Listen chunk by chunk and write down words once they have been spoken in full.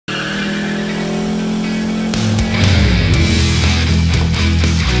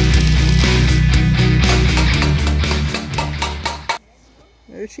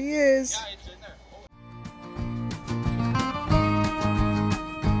is. Yeah, it's in there.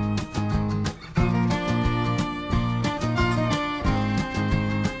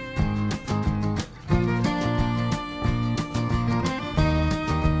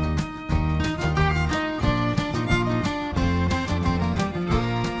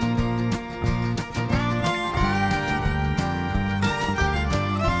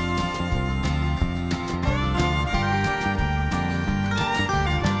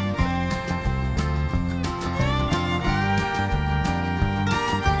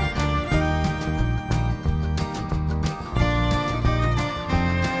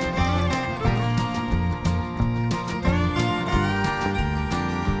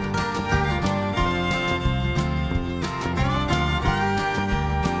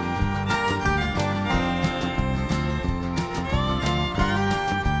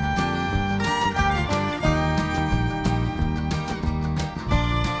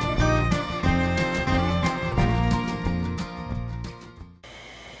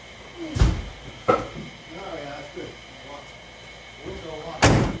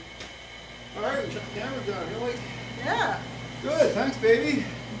 Alright, shut the camera down, really? Yeah. Good, thanks baby.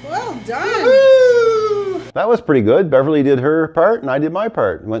 Well done. Woo! That was pretty good. Beverly did her part and I did my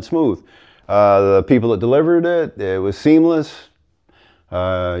part. It went smooth. The people that delivered it, it was seamless.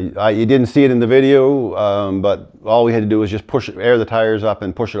 You didn't see it in the video, but all we had to do was just air the tires up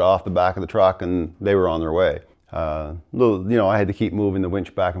and push it off the back of the truck and they were on their way. I had to keep moving the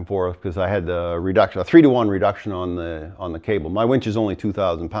winch back and forth because I had a 3-to-1 reduction on the cable. My winch is only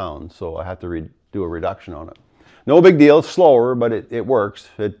 2,000 pounds, so I had to do a reduction on it. No big deal, it's slower, but it works.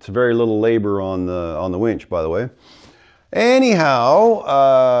 It's very little labor on the winch, by the way.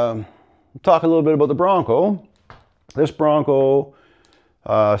 Anyhow, talk a little bit about the Bronco. This Bronco,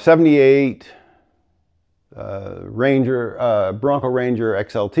 78 Bronco Ranger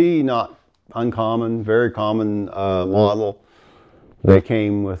XLT, not uncommon, very common model. They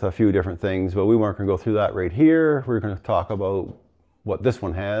came with a few different things, but we weren't going to go through that right here. We're going to talk about what this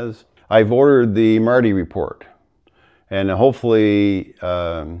one has. I've ordered the Marty report, and hopefully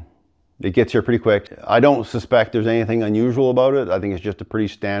it gets here pretty quick. I don't suspect there's anything unusual about it. I think it's just a pretty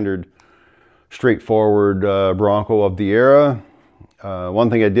standard, straightforward Bronco of the era. One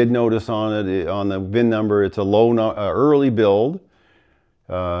thing I did notice on it, on the VIN number, it's a early build.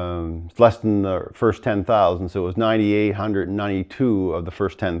 It's less than the first 10,000, so it was 9,892 of the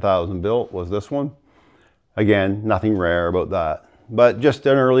first 10,000 built was this one. Again, nothing rare about that, but just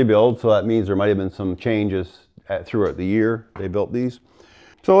an early build, so that means there might have been some changes throughout the year they built these.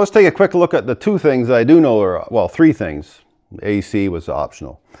 So let's take a quick look at the two things I do know are, well, three things. AC was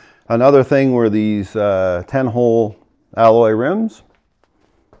optional. Another thing were these 10-hole alloy rims.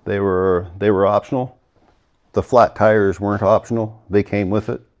 They were optional. The flat tires weren't optional. They came with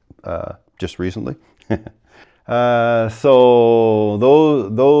it just recently. So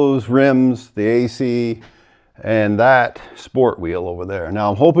those rims, the AC, and that sport wheel over there. Now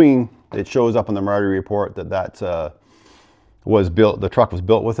I'm hoping it shows up on the Marty report that was built, the truck was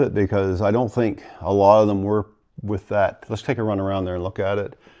built with it, because I don't think a lot of them were with that. Let's take a run around there and look at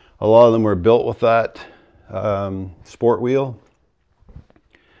it. A lot of them were built with that sport wheel,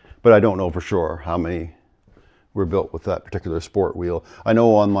 but I don't know for sure how many were built with that particular sport wheel. I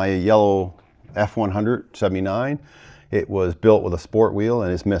know on my yellow F100 79, it was built with a sport wheel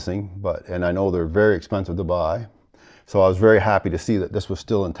and it's missing, and I know they're very expensive to buy. So I was very happy to see that this was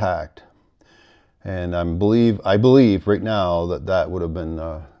still intact. And I believe right now that would have been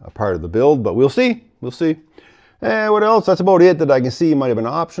a part of the build, but we'll see, what else? That's about it that I can see might have been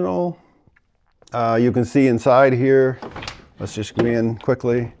optional. You can see inside here, let's just go in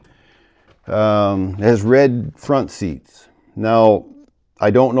quickly. It has red front seats. Now,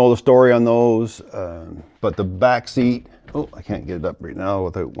 I don't know the story on those, but the back seat, oh, I can't get it up right now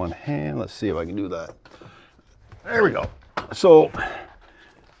without one hand. Let's see if I can do that. There we go. So,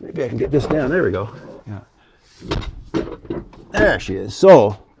 maybe I can get this down. There we go. Yeah. There she is.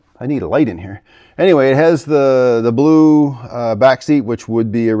 So, I need a light in here. Anyway, it has the blue back seat, which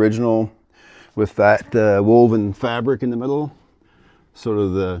would be original with that woven fabric in the middle. Sort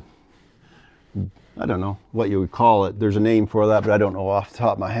of the, I don't know what you would call it. There's a name for that, but I don't know off the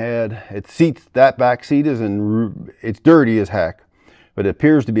top of my head. That back seat is it's dirty as heck, but it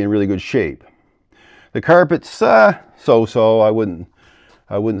appears to be in really good shape. The carpet's so-so. I wouldn't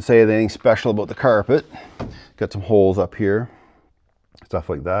say anything special about the carpet. Got some holes up here, stuff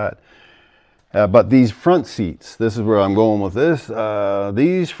like that. But these front seats, this is where I'm going with this.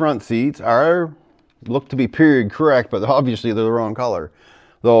 These front seats look to be period correct, but obviously they're the wrong color.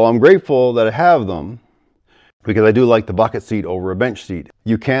 Though I'm grateful that I have them. because I do like the bucket seat over a bench seat.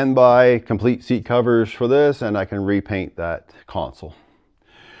 You can buy complete seat covers for this, and I can repaint that console.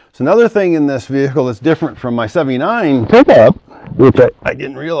 So another thing in this vehicle that's different from my 79 pickup, which I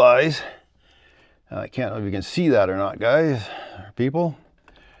didn't realize, I can't know if you can see that or not, guys, people,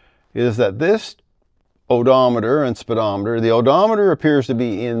 is that this odometer and speedometer, the odometer appears to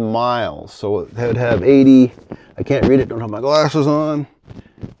be in miles. So it would have 80, I can't read it, don't have my glasses on,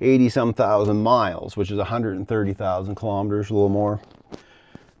 80 some thousand miles, which is 130,000 kilometers, a little more.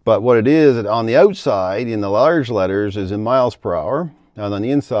 But what it is, on the outside, in the large letters, is in miles per hour. And on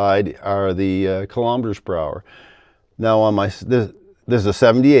the inside are the kilometers per hour. Now on my, this is a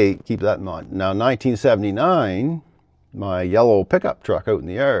 78, keep that in mind. Now 1979, my yellow pickup truck out in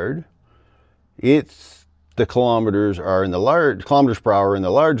the yard, the kilometers are in the kilometers per hour in the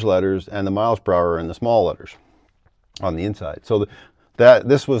large letters, and the miles per hour in the small letters on the inside. So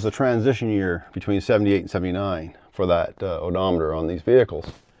this was the transition year between 78 and 79 for that odometer on these vehicles.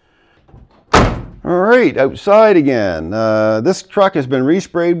 All right, outside again. This truck has been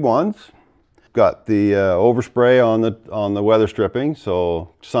resprayed once. Got the overspray on the weather stripping,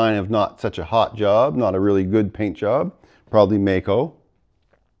 so sign of not such a hot job, not a really good paint job, probably Mako.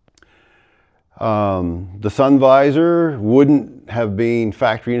 The sun visor wouldn't have been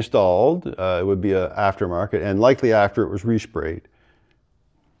factory installed. It would be an aftermarket, and likely after it was resprayed.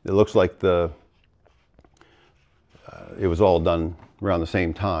 It looks like it was all done around the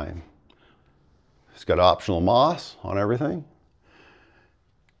same time. It's got optional moss on everything.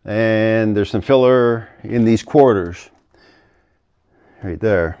 And there's some filler in these quarters, right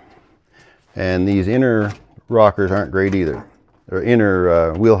there. And these inner rockers aren't great either. Their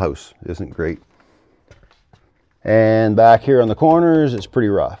inner wheelhouse isn't great. And back here on the corners, it's pretty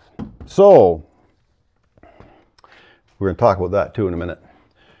rough. So, we're going to talk about that too in a minute.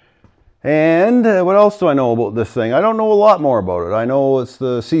 And what else do I know about this thing? I don't know a lot more about it. I know it's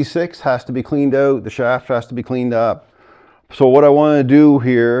the C6 has to be cleaned out, the shaft has to be cleaned up. So what I want to do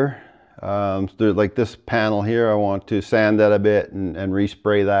here, like this panel here, I want to sand that a bit and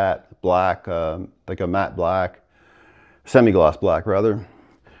respray that black, like a matte black, semi-gloss black rather.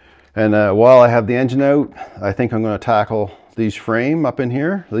 And while I have the engine out, I think I'm going to tackle these frame up in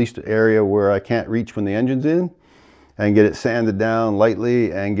here, at least the area where I can't reach when the engine's in, and get it sanded down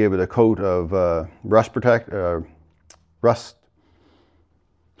lightly and give it a coat of rust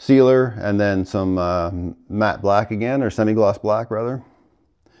sealer, and then some matte black again, or semi-gloss black rather.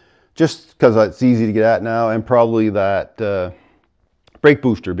 Just because it's easy to get at now, and probably that brake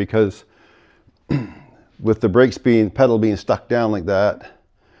booster, because with the brakes pedal being stuck down like that,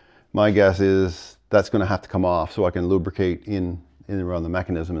 my guess is that's going to have to come off so I can lubricate in around the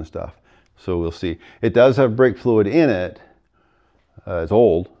mechanism and stuff. So we'll see. It does have brake fluid in it. It's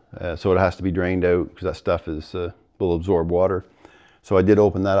old, so it has to be drained out because that stuff will absorb water. So I did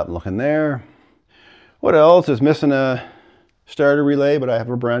open that up and look in there. What else? Is missing a starter relay, but I have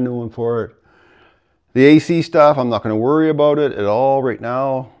a brand new one for it. The AC stuff, I'm not going to worry about it at all right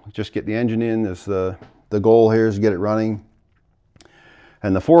now. Just get the engine in. The goal here is to get it running.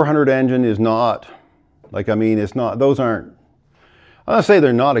 And the 400 engine is not, like, I mean, it's not, those aren't, I'm going to say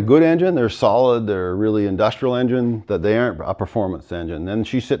they're not a good engine. They're solid. They're a really industrial engine, that they aren't a performance engine. And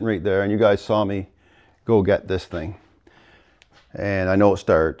she's sitting right there, and you guys saw me go get this thing. And I know it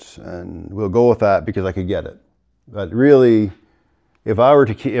starts, and we'll go with that because I could get it. But really, if I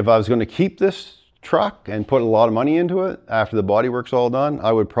was going to keep this truck and put a lot of money into it after the bodywork's all done,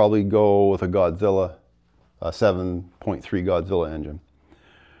 I would probably go with a Godzilla, a 7.3 Godzilla engine.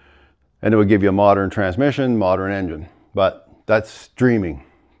 And it would give you a modern transmission, modern engine. But that's dreaming.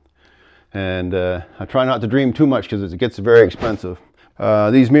 And I try not to dream too much because it gets very expensive.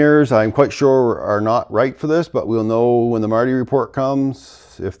 These mirrors, I'm quite sure, are not right for this, but we'll know when the Marty report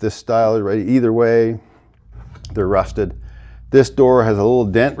comes if this style is right. Either way, they're rusted. This door has a little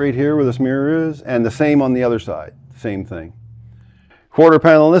dent right here where this mirror is, and the same on the other side, same thing. Quarter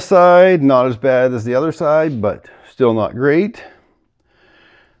panel on this side, not as bad as the other side, but still not great.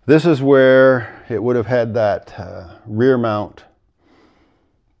 This is where it would have had that rear mount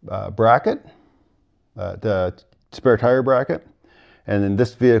bracket, spare tire bracket. And in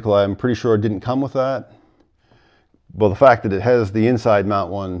this vehicle, I'm pretty sure it didn't come with that. Well, the fact that it has the inside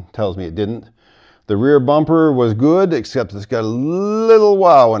mount one tells me it didn't. The rear bumper was good, except it's got a little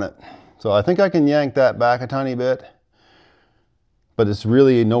wow in it. So I think I can yank that back a tiny bit. But it's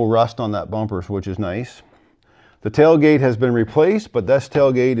really no rust on that bumper, which is nice. The tailgate has been replaced, but this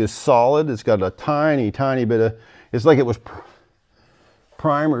tailgate is solid. It's got a tiny, tiny bit of, it's like it was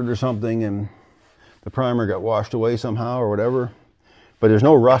primered or something, and the primer got washed away somehow or whatever. but there's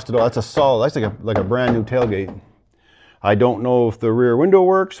no rust at all. That's a solid, that's like a brand new tailgate. I don't know if the rear window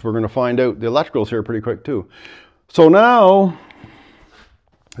works. We're going to find out. The electrical's here pretty quick too. So now,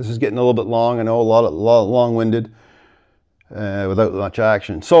 this is getting a little bit long. I know a lot long-winded without much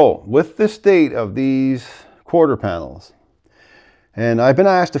action. So with the state of these quarter panels, and I've been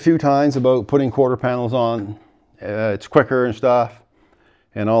asked a few times about putting quarter panels on. It's quicker and stuff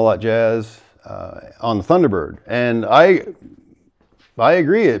and all that jazz on the Thunderbird. And I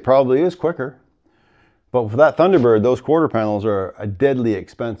agree, it probably is quicker. But for that Thunderbird, those quarter panels are deadly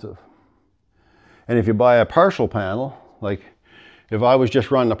expensive. And if you buy a partial panel, like if I was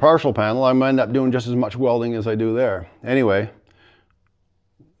just running a partial panel, I might end up doing just as much welding as I do there. Anyway,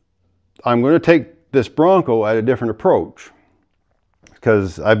 I'm going to take this Bronco at a different approach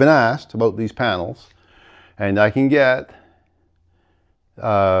because I've been asked about these panels, and I can get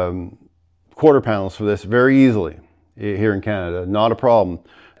quarter panels for this very easily here in Canada, not a problem.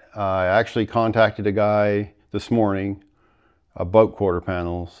 I actually contacted a guy this morning about quarter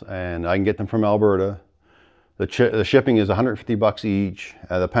panels, and I can get them from Alberta. The shipping is 150 bucks each.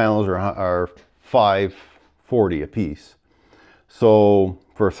 The panels are $5.40 a piece. So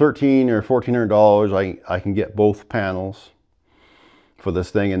for $1,300 or $1,400, I can get both panels for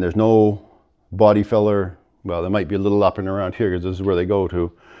this thing, and there's no body filler. Well, there might be a little up and around here because this is where they go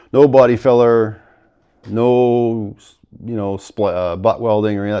to. No body filler, no, you know, butt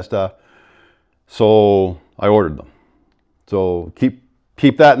welding or any of that stuff. So I ordered them. So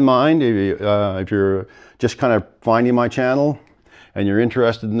keep that in mind if you're just kind of finding my channel and you're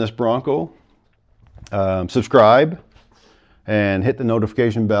interested in this Bronco. Subscribe and hit the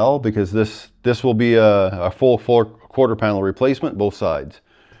notification bell because this will be a full quarter panel replacement, both sides.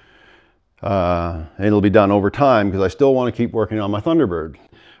 It'll be done over time because I still want to keep working on my Thunderbird.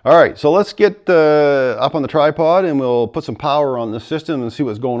 All right, so let's get up on the tripod and we'll put some power on this system and see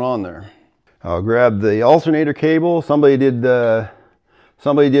what's going on there. I'll grab the alternator cable. Somebody did a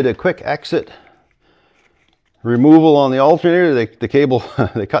quick exit removal on the alternator. The cable,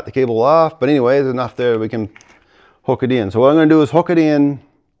 they cut the cable off, but anyway, there's enough there we can hook it in. So what I'm going to do is hook it in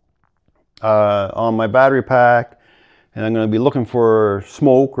on my battery pack, and I'm going to be looking for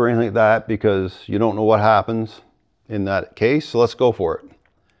smoke or anything like that because you don't know what happens in that case. So let's go for it.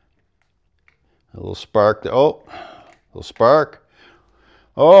 A little spark. Oh, a little spark.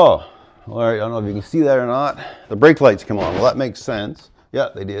 Oh, all right. I don't know if you can see that or not. The brake lights come on. Well, that makes sense. Yeah,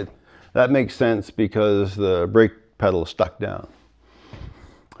 they did. That makes sense because the brake pedal is stuck down.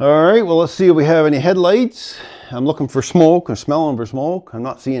 All right. Well, let's see if we have any headlights. I'm looking for smoke. I'm smelling for smoke. I'm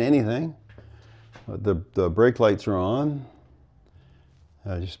not seeing anything. But the brake lights are on.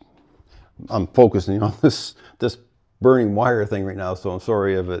 I'm focusing on this burning wire thing right now, so I'm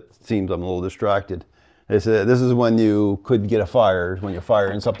sorry if it seems I'm a little distracted. This is when you could get a fire, when you're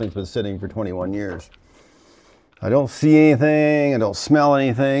firing something's been sitting for 21 years. I don't see anything, I don't smell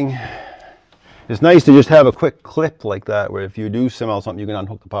anything. It's nice to just have a quick clip like that, where if you do smell something, you can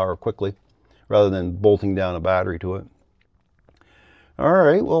unhook the power quickly, rather than bolting down a battery to it. All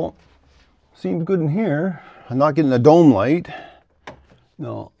right, well, seems good in here. I'm not getting a dome light.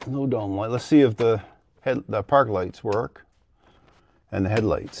 No dome light. Let's see if the park lights work and the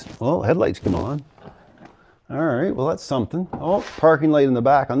headlights. Well, headlights come on. All right, well, that's something. Oh, parking light in the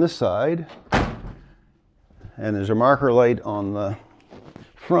back on this side. And there's a marker light on the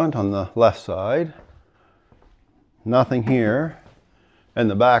front on the left side. Nothing here. And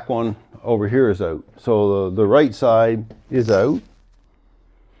the back one over here is out. So the right side is out.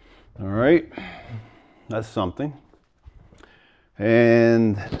 All right, that's something.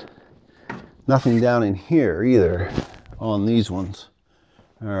 And nothing down in here either on these ones.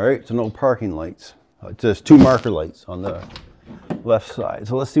 All right, so no parking lights. Just two marker lights on the left side.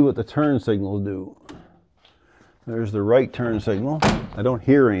 So let's see what the turn signals do. There's the right turn signal. I don't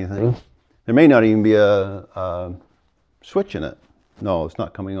hear anything. There may not even be a switch in it. No, it's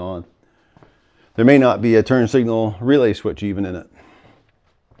not coming on. There may not be a turn signal relay switch even in it.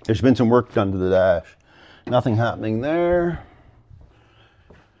 There's been some work done to the dash. Nothing happening there.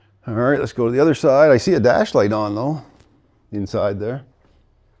 All right, let's go to the other side. I see a dash light on though, inside there.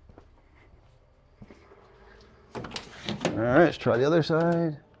 All right, let's try the other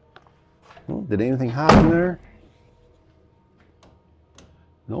side. Oh, did anything happen there?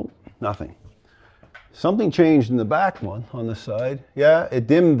 Nope, nothing. Something changed in the back one on this side. Yeah, it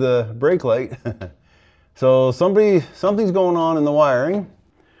dimmed the brake light. So something's going on in the wiring.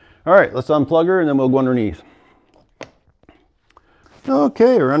 All right, let's unplug her and then we'll go underneath.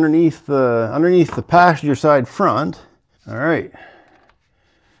 Okay, we're underneath the passenger side front. All right,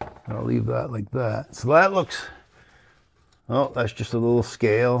 I'll leave that like that. So that looks Oh, that's just a little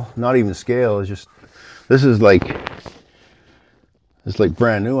scale. Not even scale. It's just, this is like, it's like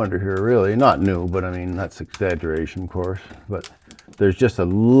brand new under here, really. Not new, but I mean, that's exaggeration, of course. But there's just a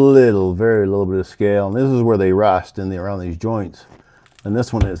little, very little bit of scale. And this is where they rust around these joints. And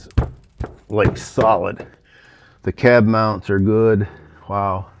this one is like solid. The cab mounts are good.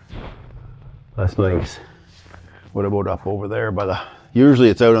 Wow. That's nice. What about up over there by the, usually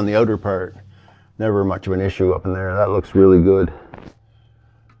it's out on the outer part. Never much of an issue up in there. That looks really good.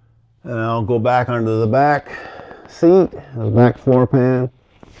 And I'll go back onto the back seat, the back floor pan.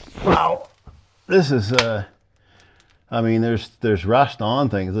 Wow. This is, I mean, there's rust on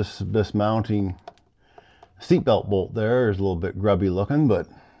things. This mounting seatbelt bolt there is a little bit grubby looking, but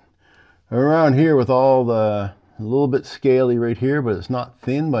around here with all the, a little bit scaly right here, but it's not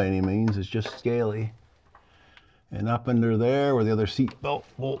thin by any means. It's just scaly. And up under there where the other seatbelt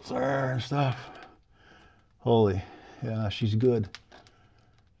bolts are and stuff. Holy, yeah, she's good.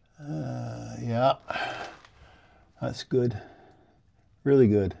 Yeah, that's good. Really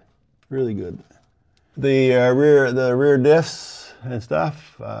good, really good. The rear diffs and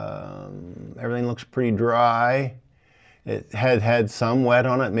stuff, everything looks pretty dry. It had some wet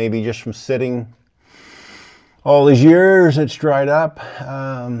on it, maybe just from sitting all these years. It's dried up.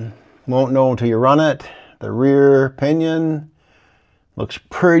 Won't know until you run it. The rear pinion looks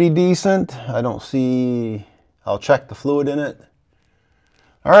pretty decent. I don't see, I'll check the fluid in it.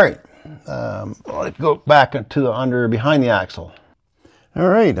 All right, let's go back to the behind the axle. All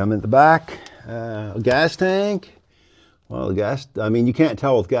right, I'm at the back. A gas tank. Well, the gas, I mean, you can't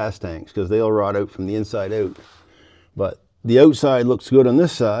tell with gas tanks because they'll rot out from the inside out. But the outside looks good on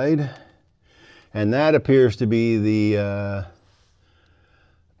this side. And that appears to be the,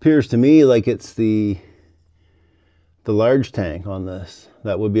 appears to me like it's the large tank on this.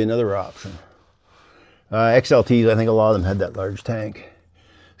 That would be another option. XLTs, I think a lot of them had that large tank.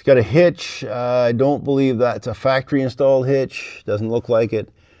 It's got a hitch. I don't believe that's a factory installed hitch. Doesn't look like it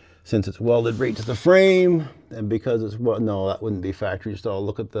since it's welded right to the frame. And because it's, well, no, that wouldn't be factory installed.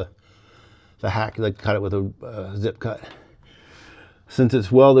 Look at the hack, they cut it with a zip cut. Since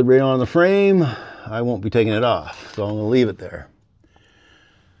it's welded right on the frame, I won't be taking it off. So I'm gonna leave it there.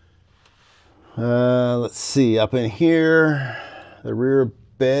 Let's see, up in here, the rear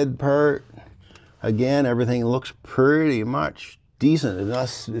bed part, again, everything looks pretty much decent.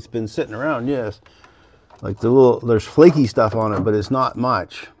 Unless it's been sitting around, yes. Like there's flaky stuff on it, but it's not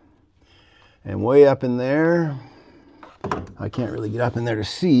much. And way up in there, I can't really get up in there to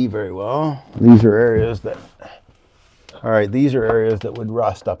see very well. These are areas that, all right, these are areas that would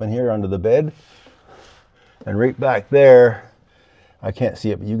rust up in here under the bed. And right back there, I can't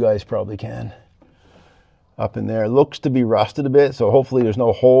see it, but you guys probably can. Up in there, looks to be rusted a bit, so hopefully there's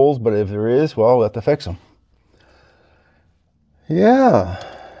no holes, but if there is, well, we'll have to fix them. Yeah,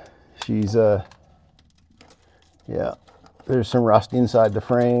 she's, yeah, there's some rust inside the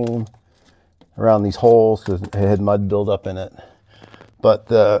frame around these holes because it had mud build up in it. But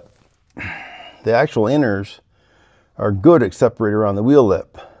the actual inners are good except right around the wheel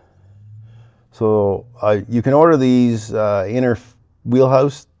lip. So you can order these inner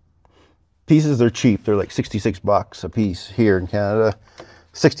wheelhouse pieces. They're cheap. They're like 66 bucks a piece here in Canada.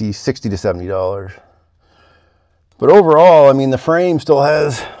 60 to $70. But overall, I mean, the frame still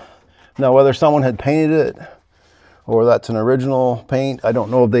has, now whether someone had painted it or that's an original paint, I don't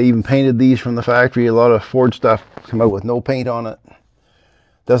know if they even painted these from the factory. A lot of Ford stuff come out with no paint on it.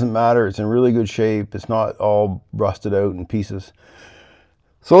 Doesn't matter, it's in really good shape. It's not all rusted out in pieces.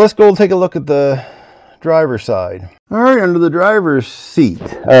 So let's go take a look at the driver's side. All right, under the driver's seat,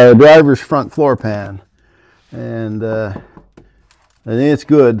 driver's front floor pan. And I think it's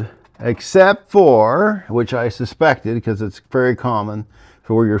good, except for, which I suspected because it's very common,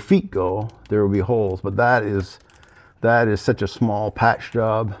 for where your feet go, there will be holes. But that is such a small patch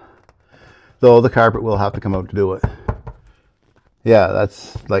job, though the carpet will have to come out to do it. Yeah,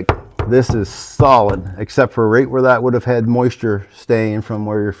 that's like, this is solid, except for right where that would have had moisture staying from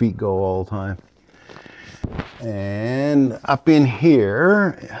where your feet go all the time. And up in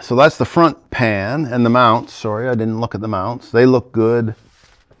here, so that's the front pan and the mounts. Sorry, I didn't look at the mounts. They look good,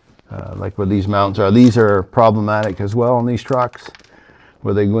 like where these mounts are. These are problematic as well on these trucks,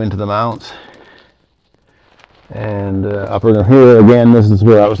 where they go into the mounts. And up in here, again, this is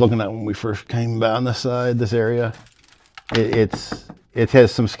where I was looking at when we first came down this side, this area. It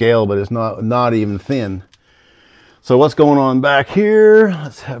has some scale, but it's not even thin. So what's going on back here?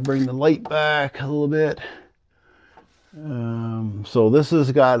 Let's bring the light back a little bit. So this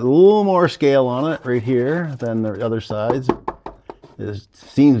has got a little more scale on it right here than the other sides. It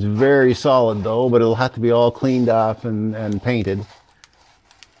seems very solid though, but it'll have to be all cleaned up and painted.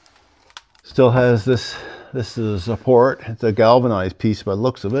 Still has this is a support. It's a galvanized piece by the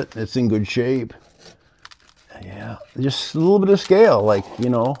looks of it. It's in good shape. Yeah, just a little bit of scale, like, you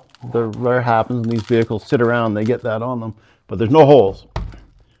know, where happens when these vehicles sit around, they get that on them, but there's no holes.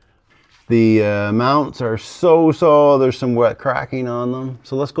 The mounts are so, there's some wet cracking on them.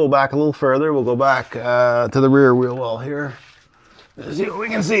 So let's go back a little further. We'll go back to the rear wheel well here. Let's see what we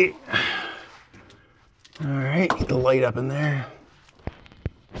can see. All right, get the light up in there.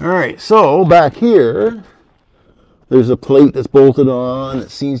 All right, so back here, there's a plate that's bolted on. It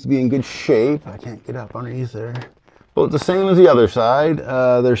seems to be in good shape. I can't get up underneath there. But the same as the other side.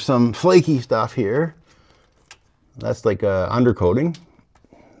 There's some flaky stuff here. That's like undercoating,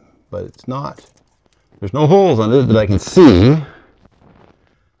 but it's not. There's no holes on it that I can see.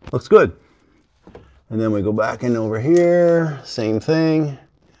 Looks good. And then we go back in over here, same thing.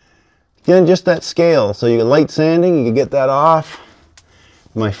 Again, just that scale. So you get light sanding, you can get that off.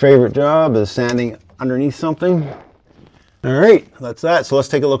 My favorite job is sanding underneath something. All right, that's that. So let's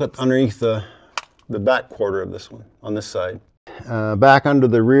take a look at underneath the back quarter of this one, on this side. Back under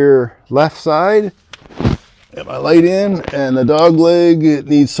the rear left side, get my light in, and the dog leg, it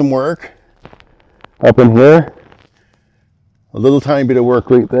needs some work. Up in here, a little tiny bit of work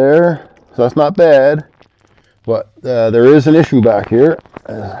right there. So that's not bad, but there is an issue back here.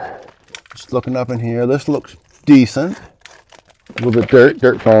 Just looking up in here, this looks decent. A little bit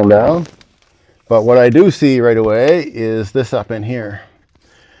dirt falling down. But what I do see right away is this up in here.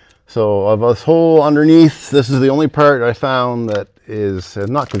 So of this whole underneath, this is the only part I found that is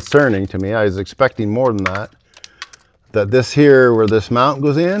not concerning to me. I was expecting more than that. That this here, where this mount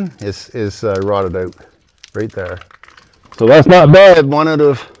goes in, is rotted out right there. So that's not bad, one out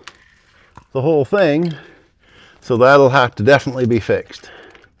of the whole thing. So that'll have to definitely be fixed.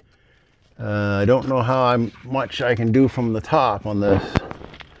 I don't know how much I can do from the top on this,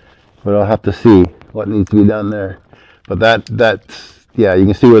 but I'll have to see what needs to be done there. But that's, yeah, you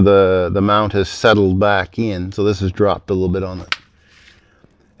can see where the mount has settled back in. So this has dropped a little bit on it.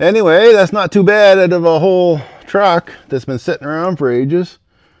 Anyway, that's not too bad out of a whole truck that's been sitting around for ages.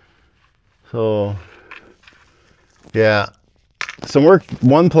 So yeah, some work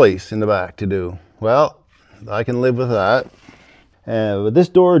one place in the back to do. Well, I can live with that. But this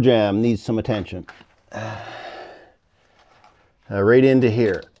door jamb needs some attention. Right into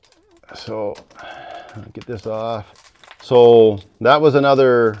here. So I'll get this off. So that was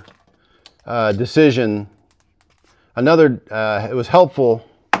another decision. It was helpful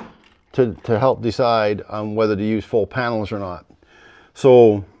to help decide on whether to use full panels or not.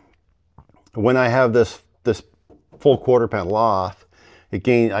 So when I have this full quarter panel off, I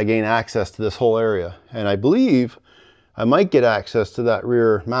gain access to this whole area, and I believe I might get access to that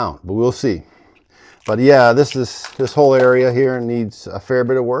rear mount, but we'll see. But yeah, this whole area here needs a fair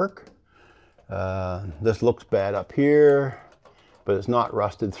bit of work. This looks bad up here, but it's not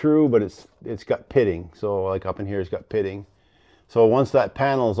rusted through, but it's got pitting. So like up in here, it's got pitting. So once that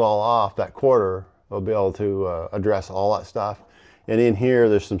panel's all off, that quarter, we'll be able to address all that stuff. And in here,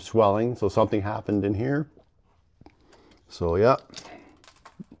 there's some swelling, so something happened in here. So yeah.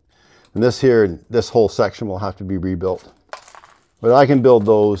 And this whole section will have to be rebuilt. But I can build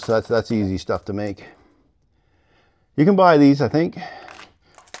those. That's easy stuff to make. You can buy these, I think.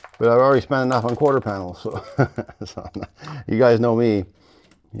 But I've already spent enough on quarter panels, so, you guys know me.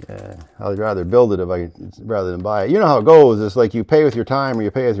 Yeah, I'd rather build it rather than buy it. You know how it goes. It's like you pay with your time or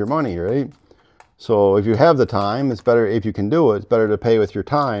you pay with your money, right? So if you have the time, it's better, if you can do it, it's better to pay with your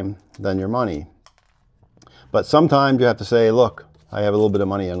time than your money. But sometimes you have to say, look, I have a little bit of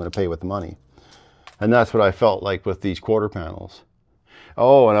money, I'm going to pay with the money. And that's what I felt like with these quarter panels.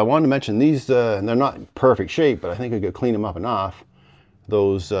 Oh, and I wanted to mention these, they're not perfect shape, but I think I could clean them up enough.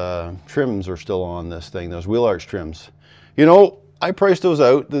 Those trims are still on this thing, those wheel arch trims. You know, I priced those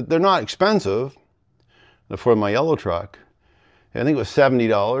out. They're not expensive for my yellow truck. I think it was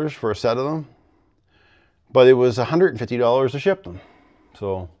 $70 for a set of them, but it was $150 to ship them,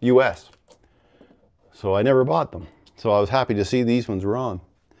 so US. So I never bought them. So I was happy to see these ones were on.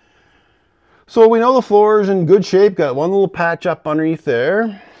 So we know the floor is in good shape. Got one little patch up underneath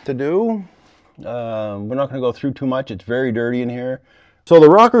there to do. We're not going to go through too much. It's very dirty in here. So the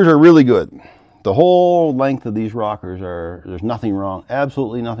rockers are really good. The whole length of these rockers there's nothing wrong.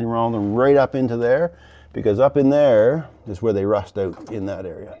 Absolutely nothing wrong. They're right up into there, because up in there is where they rust out in that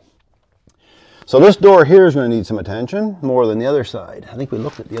area. So this door here is going to need some attention more than the other side. I think we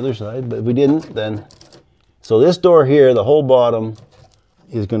looked at the other side, but if we didn't, then... So this door here, the whole bottom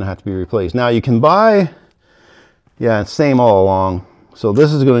is going to have to be replaced. Now you can buy, yeah, it's same all along. So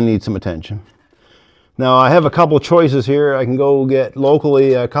this is going to need some attention. Now I have a couple of choices here. I can go get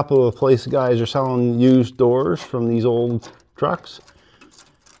locally, a couple of guys are selling used doors from these old trucks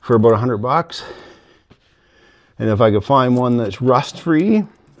for about $100. And if I could find one that's rust free,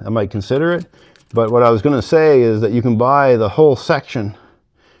 I might consider it. But what I was going to say is that you can buy the whole section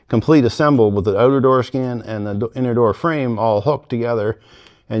complete assembled with the outer door skin and the inner door frame all hooked together,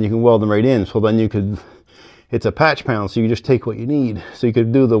 and you can weld them right in. So then you could, it's a patch panel, so you just take what you need. So you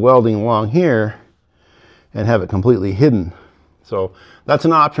could do the welding along here and have it completely hidden. So that's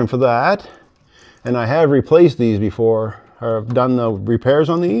an option for that. And I have replaced these before, or I've done the repairs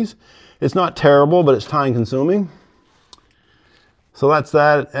on these. It's not terrible, but it's time consuming. So that's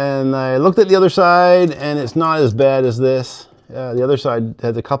that. And I looked at the other side and it's not as bad as this. The other side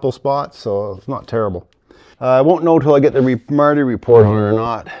has a couple spots, so it's not terrible. I won't know till I get the MARDI report on it or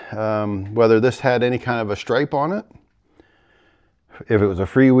not, whether this had any kind of a stripe on it, if it was a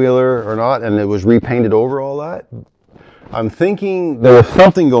freewheeler or not, and it was repainted over all that. I'm thinking there was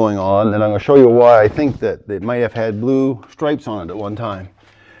something going on, and I'm going to show you why I think that it might have had blue stripes on it at one time.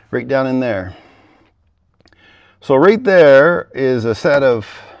 Right down in there. So right there is a set of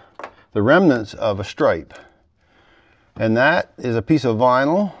the remnants of a stripe. And that is a piece of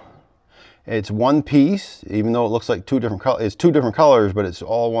vinyl. It's one piece, even though it looks like two different colors. It's two different colors, but it's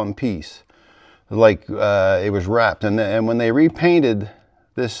all one piece. Like it was wrapped. And when they repainted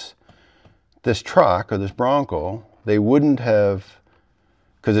this truck or this Bronco, they wouldn't have,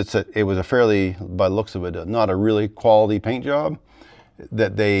 because it was a fairly, by the looks of it, not a really quality paint job,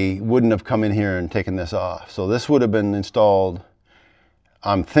 that they wouldn't have come in here and taken this off. So this would have been installed,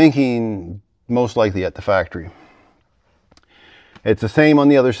 I'm thinking, most likely at the factory. It's the same on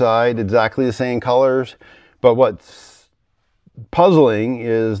the other side, exactly the same colors, but what's puzzling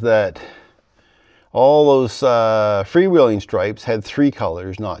is that all those freewheeling stripes had 3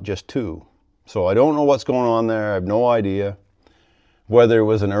 colors, not just 2. So I don't know what's going on there. I have no idea whether it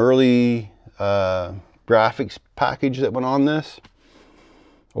was an early graphics package that went on this,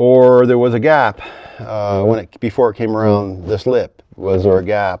 or there was a gap before it came around this lip. Was there a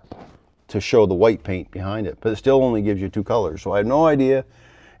gap to show the white paint behind it? But it still only gives you 2 colors, so I have no idea.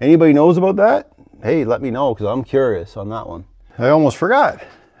 Anybody knows about that? Hey, let me know, because I'm curious on that one. I almost forgot.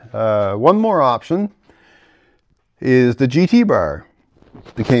 One more option is the GT bar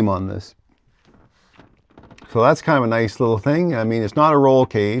that came on this. So that's kind of a nice little thing. I mean, it's not a roll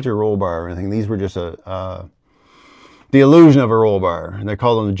cage or roll bar or anything. These were just the illusion of a roll bar, and they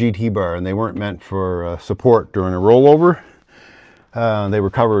called them the GT bar, and they weren't meant for support during a rollover. They were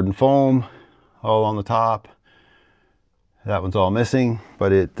covered in foam all on the top. That one's all missing,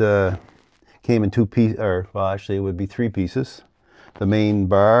 but it came in 2 pieces, or well, actually it would be 3 pieces. The main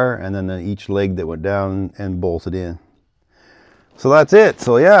bar, and then each leg that went down and bolted in. So that's it.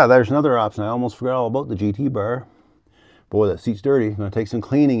 So yeah, there's another option. I almost forgot all about the GT bar. Boy, that seat's dirty. I'm gonna take some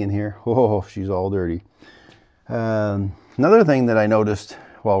cleaning in here. Oh, she's all dirty. Another thing that I noticed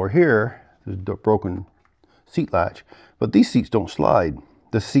while we're here, there's a broken seat latch, but these seats don't slide.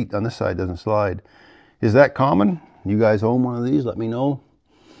 The seat on this side doesn't slide. Is that common? You guys own one of these? Let me know.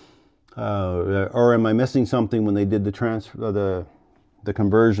 Or am I missing something when they did the transfer, the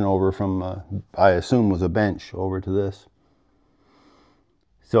conversion over from, I assume was a bench over to this?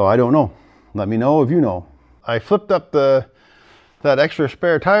 So I don't know. Let me know if you know. I flipped up that extra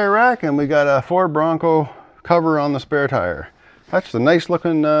spare tire rack, and we got a Ford Bronco cover on the spare tire. That's a nice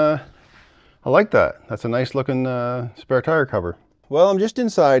looking, I like that. That's a nice looking spare tire cover. Well, I'm just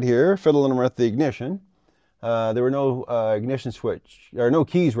inside here fiddling with the ignition. There were no ignition switch, or no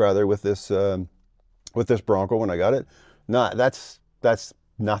keys rather, with this Bronco when I got it. That's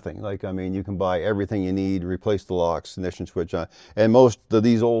nothing. Like, I mean, you can buy everything you need, replace the locks, ignition switch on. And most of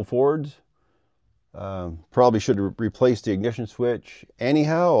these old Fords probably should replace the ignition switch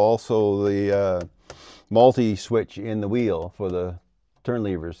anyhow. Also the multi-switch in the wheel for the turn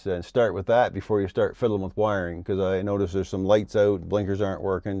levers, and start with that before you start fiddling with wiring, because I noticed there's some lights out, blinkers aren't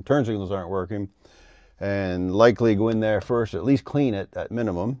working, turn signals aren't working, and likely go in there first, at least clean it at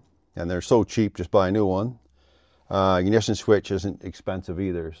minimum. And they're so cheap, just buy a new one. Ignition switch isn't expensive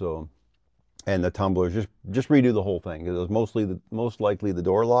either, so, and the tumblers, just redo the whole thing, because most likely the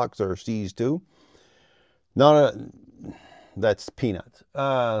door locks are seized too. That's peanuts.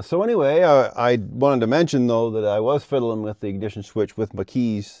 So anyway, I wanted to mention though that I was fiddling with the ignition switch with my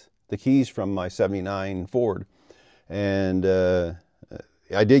keys, the keys from my '79 Ford, and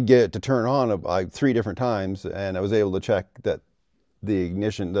I did get it to turn on 3 different times, and I was able to check that the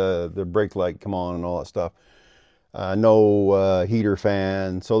ignition, the brake light come on and all that stuff. no heater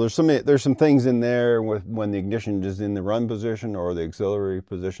fan. So there's some things in there with when the ignition is in the run position or the auxiliary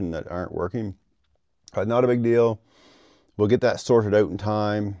position that aren't working. Not a big deal. We'll get that sorted out in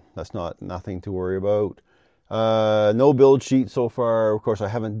time. That's nothing to worry about. No build sheet so far. Of course, I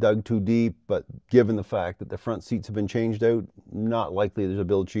haven't dug too deep, but given the fact that the front seats have been changed out, not likely there's a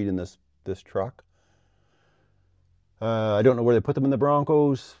build sheet in this truck. I don't know where they put them in the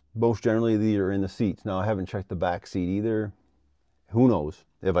Broncos. Most generally, these are in the seats. Now, I haven't checked the back seat either. Who knows?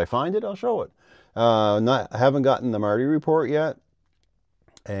 If I find it, I'll show it. I haven't gotten the Marty report yet,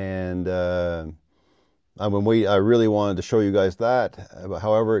 and I really wanted to show you guys that.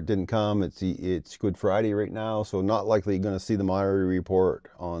 However, it didn't come. It's Good Friday right now, so not likely going to see the Marty report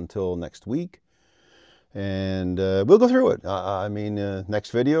until next week. And we'll go through it. I mean,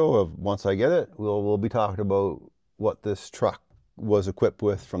 next video of once I get it, we'll be talking about what this truck was equipped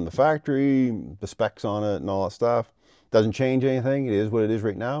with from the factory, the specs on it, and all that stuff. Doesn't change anything. It is what it is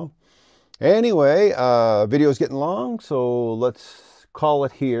right now. Anyway, video's getting long, so let's call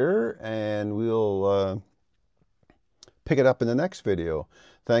it here, and we'll pick it up in the next video.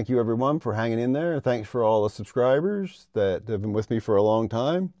 Thank you everyone for hanging in there. Thanks for all the subscribers that have been with me for a long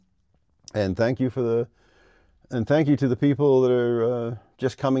time, and thank you to the people that are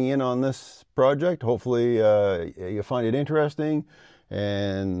just coming in on this project. Hopefully you find it interesting,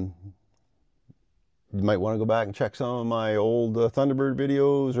 and you might want to go back and check some of my old Thunderbird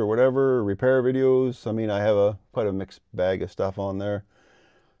videos or whatever, repair videos. I mean, I have quite a mixed bag of stuff on there.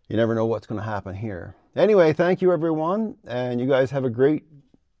 You never know what's going to happen here. Anyway, thank you everyone, and you guys have a great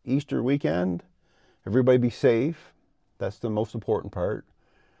Easter weekend. Everybody be safe. That's the most important part.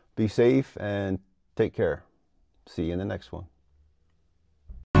 Be safe and take care. See you in the next one.